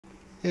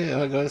Yeah,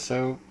 hi guys.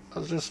 So I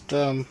was just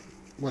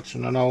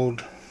watching an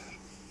old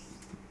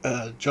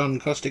John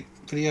Costick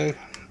video,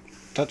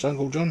 Touch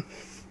Uncle John,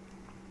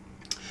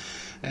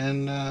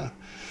 and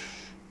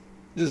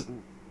just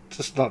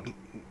just not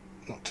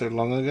too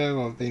long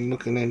ago, I've been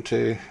looking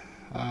into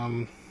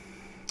um,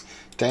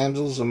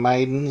 damsels and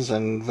maidens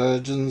and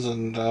virgins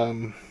and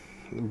the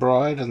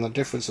bride and the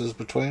differences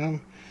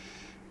between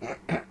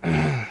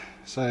them.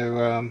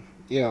 So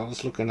yeah, I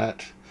was looking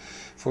at.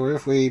 For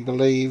if we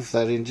believe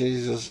that in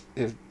Jesus,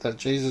 if that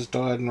Jesus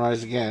died and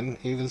rose again,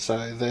 even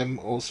so, them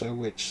also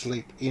which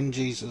sleep in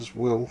Jesus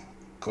will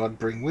God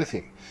bring with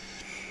him.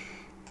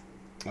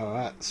 All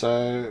right.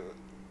 So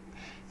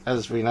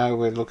as we know,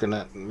 we're looking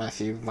at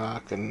Matthew,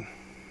 Mark, and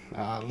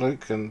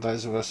Luke, and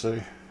those of us who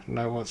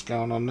know what's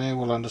going on there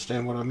will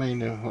understand what I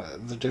mean.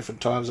 The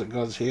different times that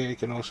God's here, He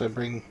can also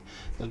bring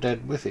the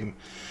dead with Him.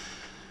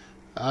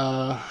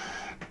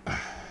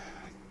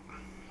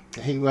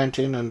 He went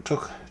in and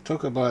took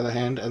her by the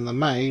hand, and the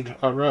maid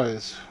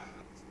arose,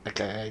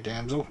 aka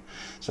damsel.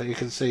 So you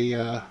can see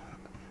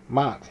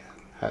Mark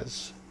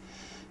has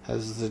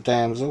the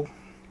damsel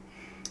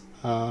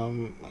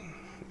and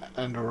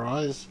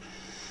arise.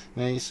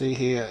 Now you see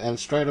here, and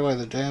straightway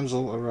the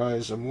damsel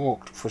arose and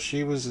walked, for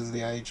she was of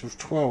the age of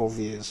 12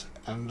 years,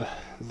 and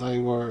they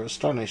were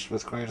astonished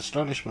with great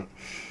astonishment.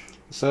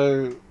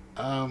 So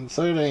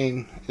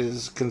 13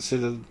 is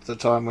considered the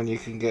time when you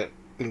can get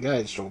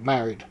engaged or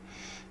married.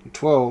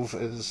 12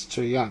 is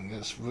too young.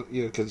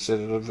 You're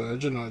considered a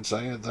virgin, I'd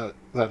say, at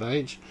that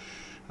age.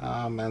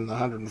 And the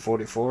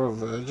 144 are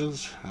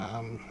virgins.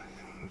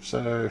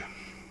 So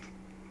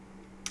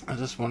I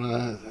just want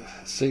to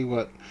see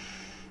what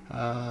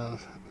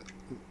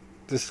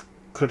this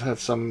could have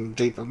some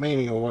deeper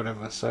meaning or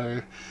whatever.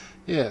 So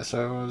yeah,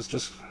 so I was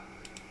just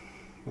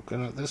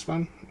looking at this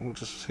one. We'll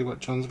just see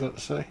what John's got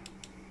to say.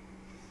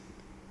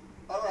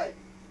 All right,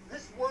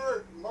 this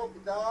word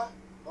mokadah,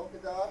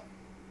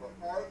 for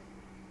heart.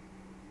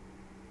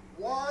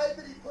 Why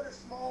did he put a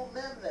small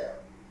mem there?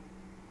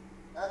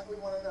 That's what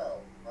we want to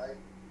know, right?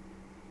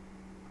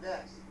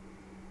 Next.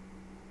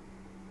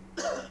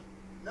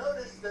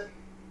 Notice that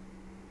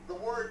the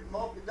word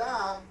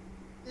mokadah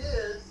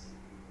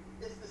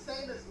it's the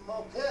same as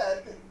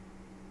moked,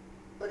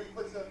 but he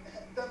puts a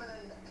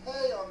feminine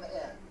hey on the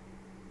end,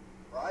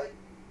 right?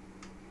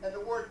 And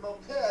the word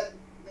moked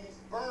means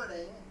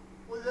burning.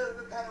 Well, they're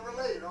kind of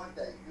related, aren't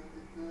they?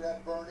 You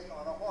have burning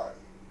on a hearth.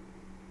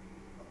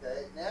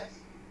 Okay, next.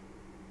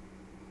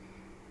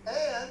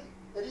 And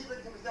it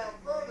even comes down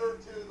further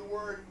to the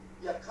word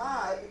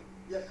yakad.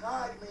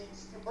 Yakad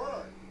means to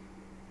burn.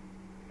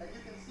 And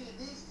you can see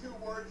these two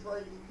words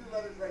right, these two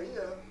letters right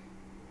here,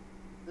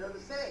 they're the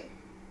same.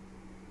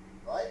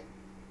 Right?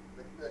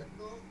 The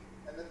kuf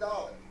and the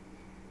dalet.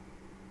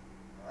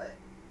 Alright?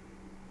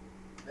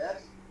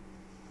 Next.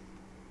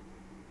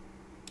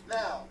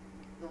 Now,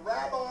 the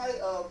rabbi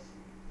of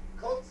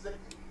Kotzik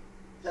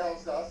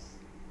tells us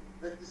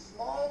that the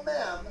small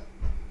mem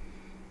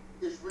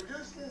is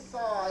reduced in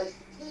size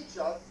to teach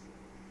us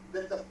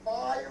that the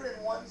fire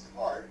in one's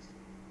heart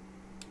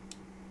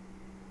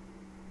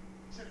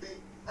should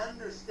be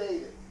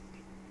understated.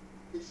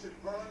 It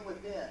should burn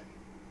within,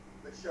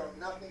 but show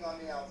nothing on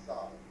the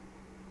outside.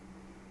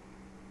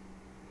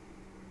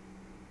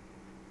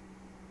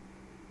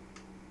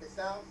 It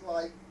sounds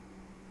like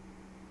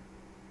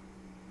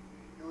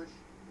Jewish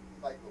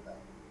psychopath.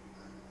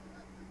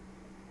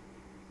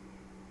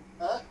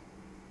 Huh?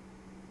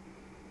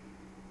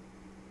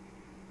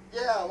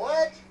 Yeah,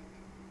 what?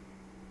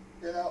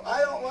 You know,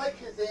 I don't like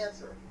his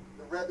answer,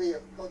 the Rebbe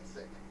of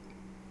Kotzik.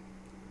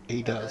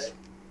 He does.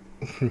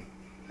 Okay.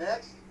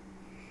 Next.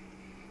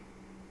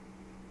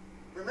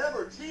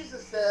 Remember,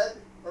 Jesus said,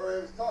 or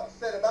it was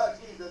said about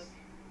Jesus,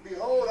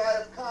 "Behold, I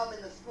have come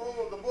in the scroll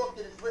of the book,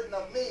 it is written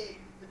of me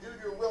to do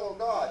your will, O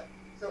God."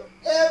 So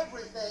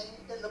everything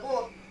in the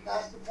book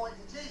has to point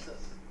to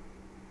Jesus.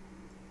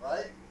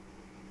 Right?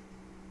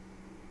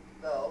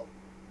 So,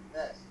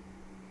 next.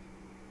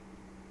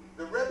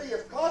 The Rebbe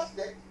of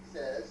Caustic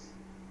says,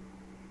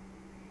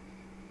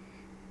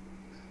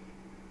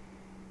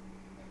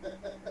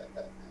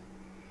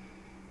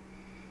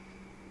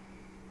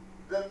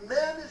 the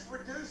man is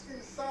reduced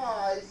in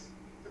size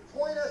to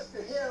point us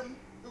to him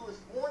who was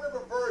born of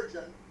a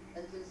virgin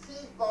and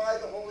conceived by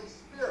the Holy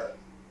Spirit.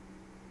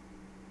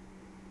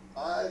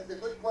 It's a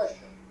good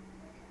question.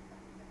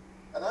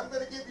 And I'm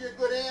going to give you a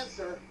good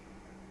answer.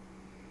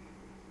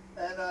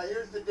 And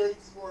here's the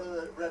dates for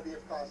the Rebbe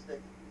of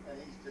Caustic, and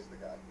he's just a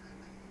guy.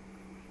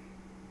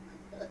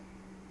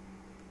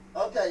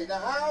 Okay, now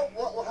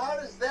how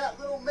does that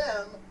little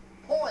mem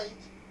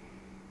point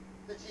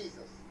to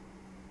Jesus?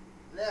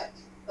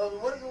 Next.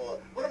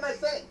 What am I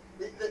saying?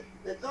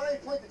 It's not only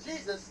point to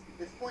Jesus,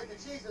 it's point to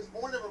Jesus,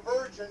 born of a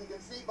virgin,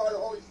 conceived by the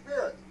Holy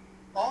Spirit.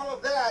 All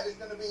of that is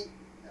going to be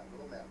that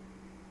little mem.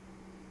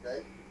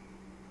 Okay?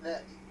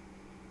 Next.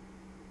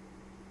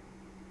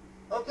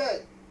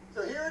 Okay,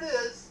 so here it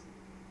is.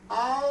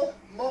 Al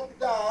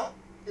Mokdah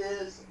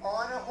is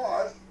on a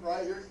hearth,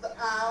 right? Here's the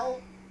Al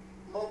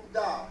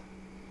Mokdah.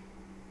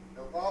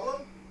 No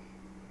problem?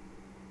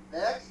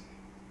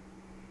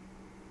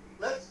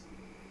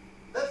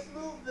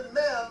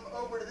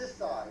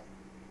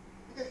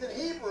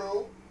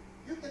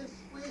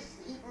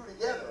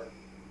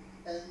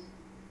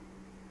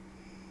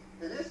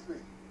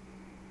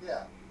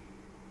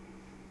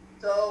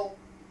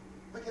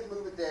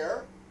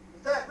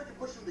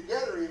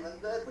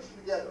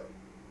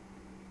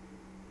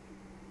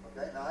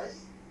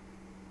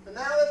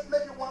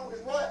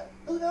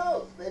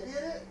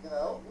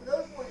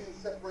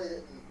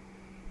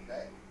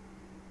 Okay?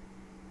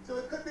 So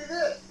it could be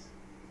this.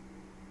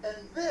 And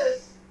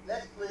this,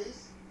 next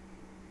please,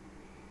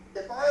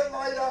 if I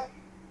light up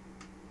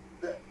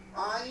the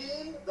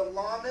ayin, the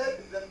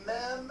lamed, the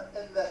mem,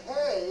 and the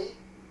hey,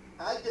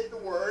 I get the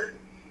word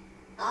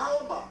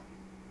alma.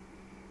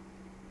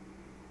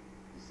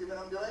 You see what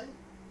I'm doing?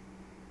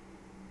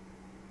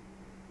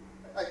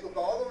 I took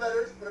all the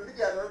letters, put them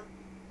together.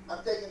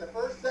 I'm taking the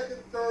first,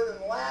 second, third,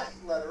 and last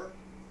letter,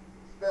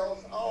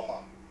 spells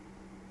alma.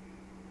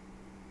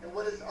 And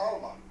what is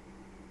alma?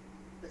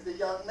 It's a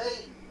young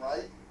maiden,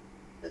 right?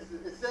 It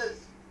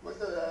says,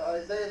 what's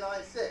Isaiah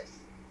 9:6?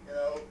 You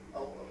know,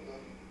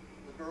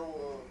 the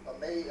girl, a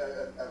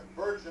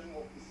virgin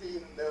will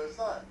conceive and bear a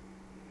son,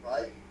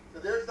 right? So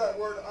there's that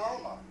word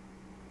alma.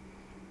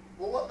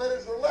 Well, what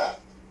letters are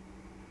left?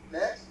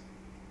 Next,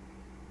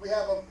 we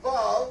have a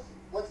vav.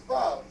 What's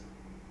vav?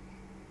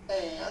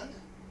 And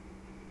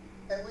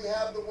we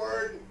have the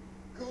word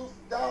guf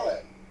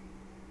dalet.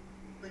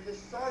 We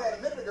just saw that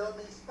a minute ago. It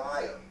means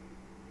fire.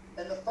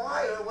 And the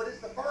fire, what is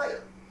the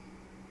fire?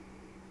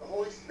 The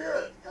Holy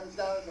Spirit comes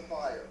down as a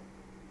fire.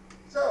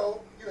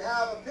 So you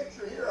have a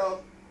picture here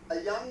of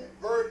a young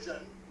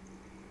virgin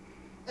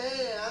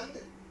and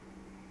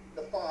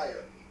the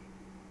fire.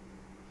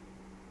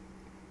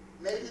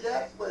 Maybe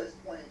that's what it's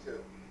pointing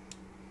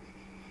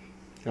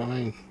to. I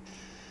mean,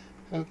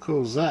 how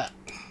cool is that?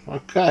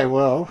 Okay,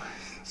 well,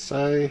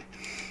 so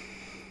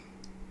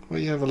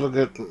we have a look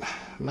at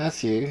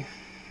Matthew.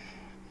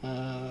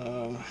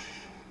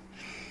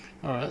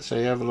 Alright, so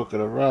you have a look at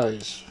a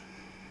rose.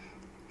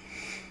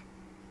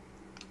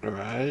 A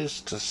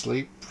rose, to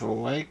sleep, for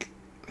awake.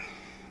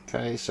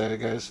 Okay, so it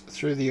goes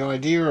through the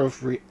idea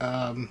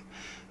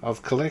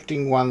of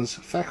collecting one's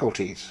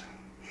faculties.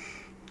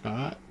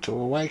 Alright, to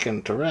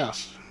awaken, to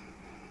rouse.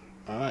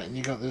 Alright, and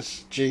you got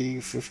this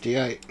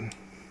G58.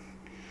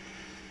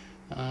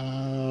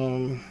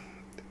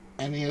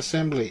 Any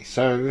assembly,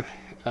 so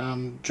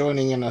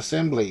joining an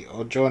assembly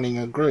or joining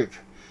a group.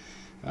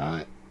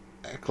 Alright,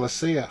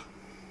 ecclesia.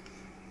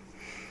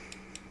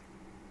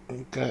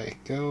 Okay,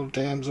 girl,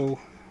 damsel,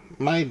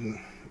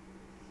 maiden.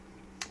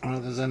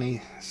 Alright, there's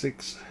only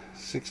six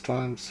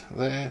times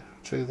there,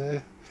 2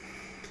 there.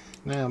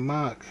 Now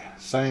mark,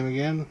 same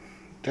again,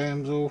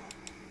 damsel,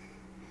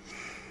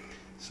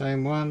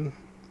 same one,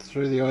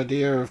 through the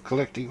idea of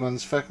collecting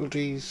one's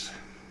faculties.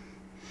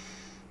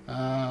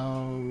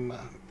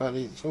 But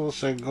it's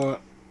also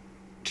got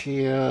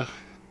here,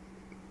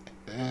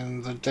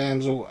 and the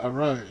damsel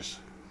arose.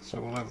 So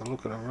we'll have a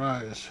look at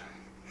arose.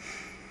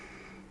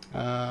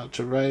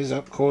 To raise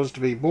up, cause to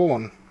be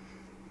born.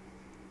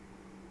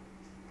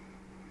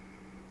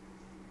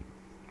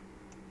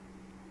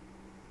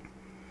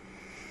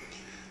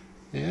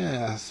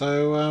 Yeah,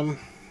 so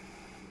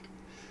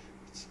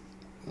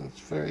it's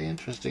very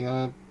interesting.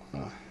 Yeah,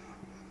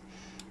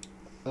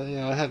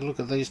 I had a look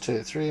at these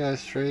two.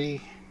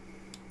 303.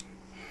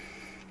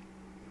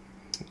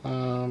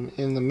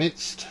 In the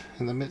midst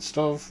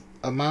of,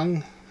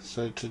 among,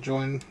 so to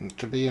join,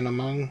 to be in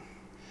among.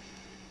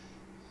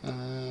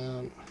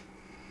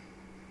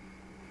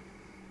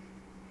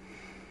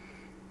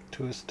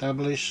 To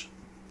establish,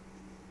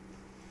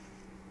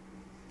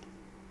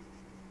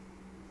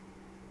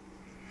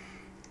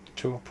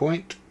 to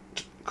appoint,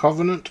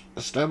 covenant,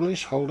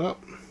 establish, hold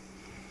up.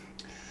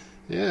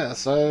 Yeah,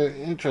 so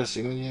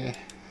interesting when you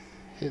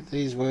hit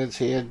these words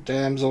here,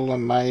 damsel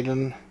and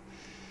maiden.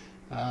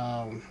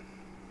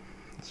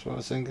 That's what I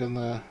was thinking,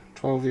 the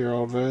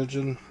 12-year-old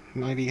virgin,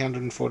 maybe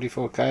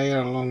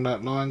 144k along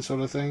that line sort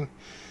of thing.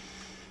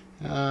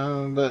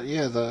 But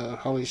yeah, the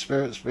Holy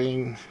Spirit's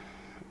been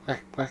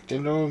whacked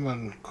into them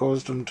and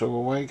caused them to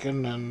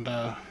awaken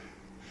and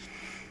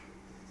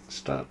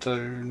start to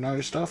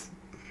know stuff.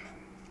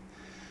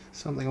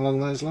 Something along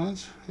those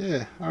lines.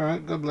 Yeah,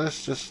 alright, God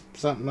bless. Just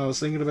something I was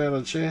thinking about,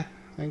 I'd share.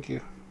 Thank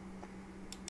you.